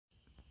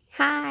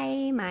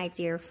Hi, my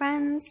dear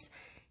friends.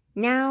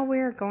 Now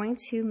we're going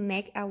to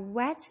make a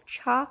wet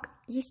chalk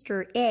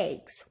Easter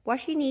eggs.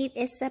 What you need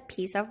is a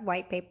piece of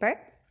white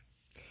paper,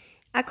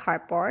 a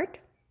cardboard,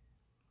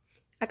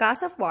 a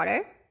glass of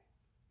water,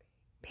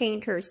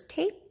 painter's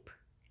tape,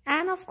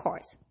 and of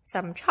course,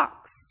 some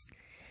chalks.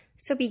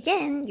 So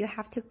begin, you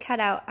have to cut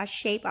out a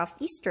shape of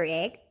Easter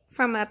egg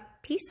from a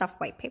piece of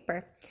white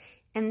paper.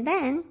 And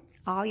then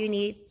all you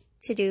need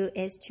to do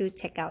is to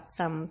take out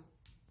some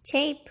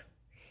tape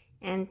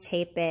and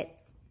tape it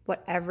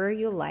whatever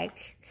you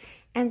like.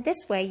 And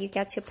this way you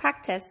get to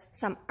practice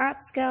some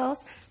art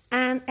skills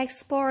and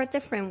explore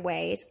different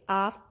ways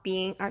of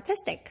being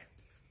artistic.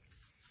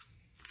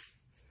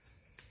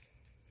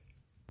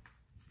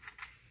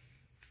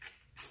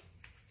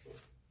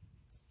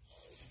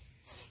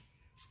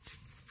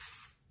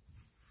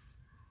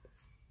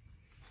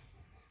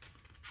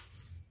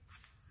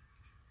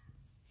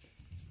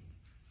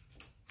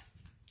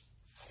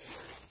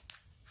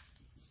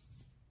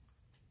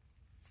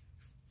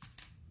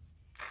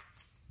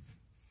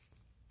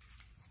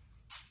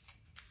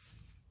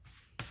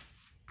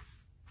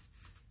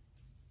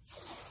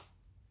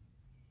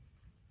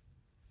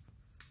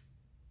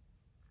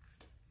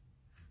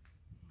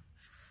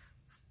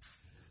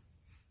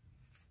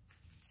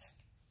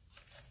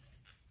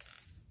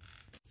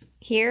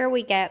 Here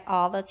we get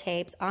all the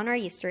tapes on our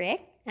Easter egg,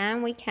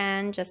 and we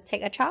can just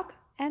take a chalk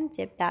and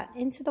dip that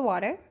into the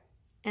water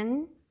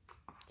and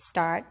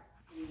start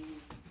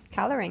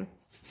coloring.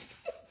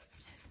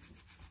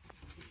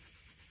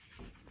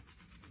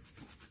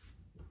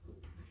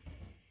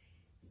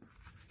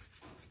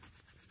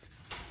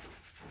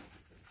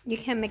 You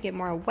can make it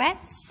more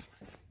wet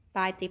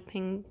by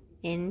dipping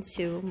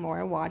into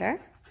more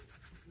water.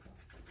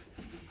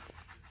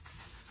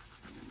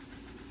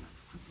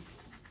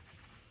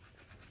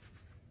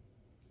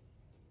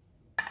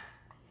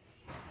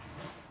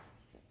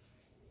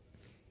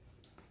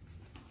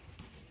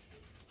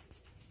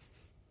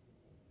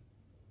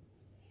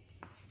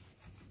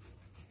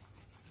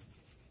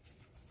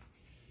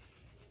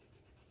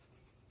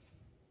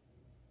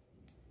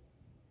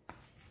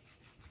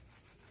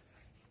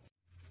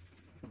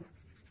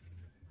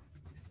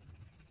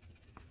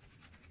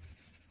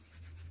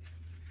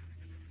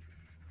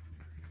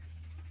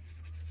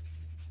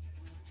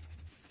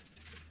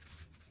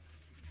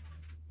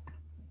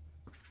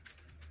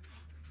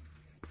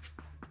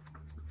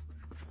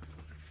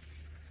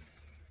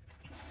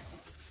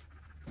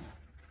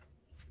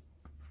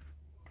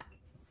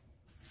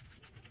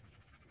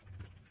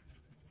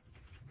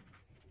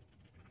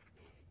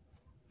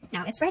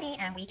 Now it's ready,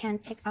 and we can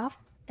take off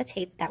the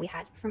tape that we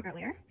had from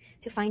earlier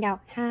to find out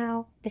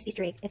how this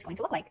Easter egg is going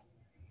to look like.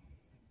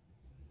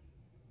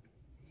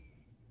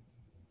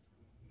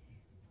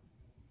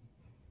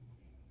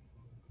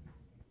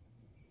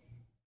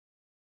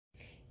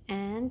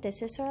 And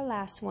this is our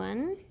last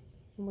one,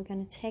 and we're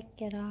going to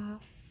take it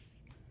off.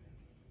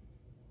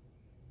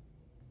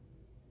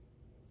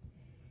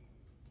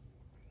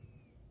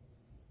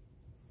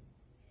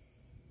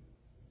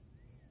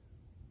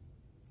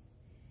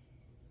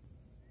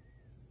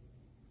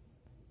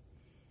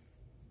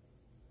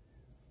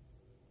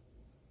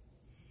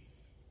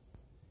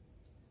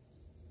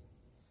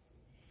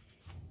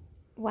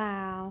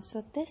 Wow,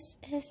 so this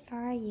is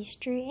our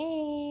Easter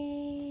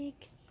egg.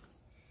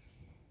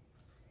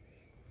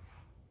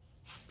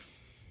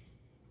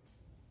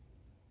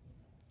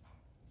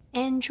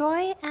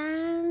 Enjoy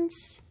and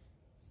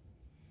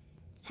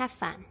have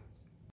fun.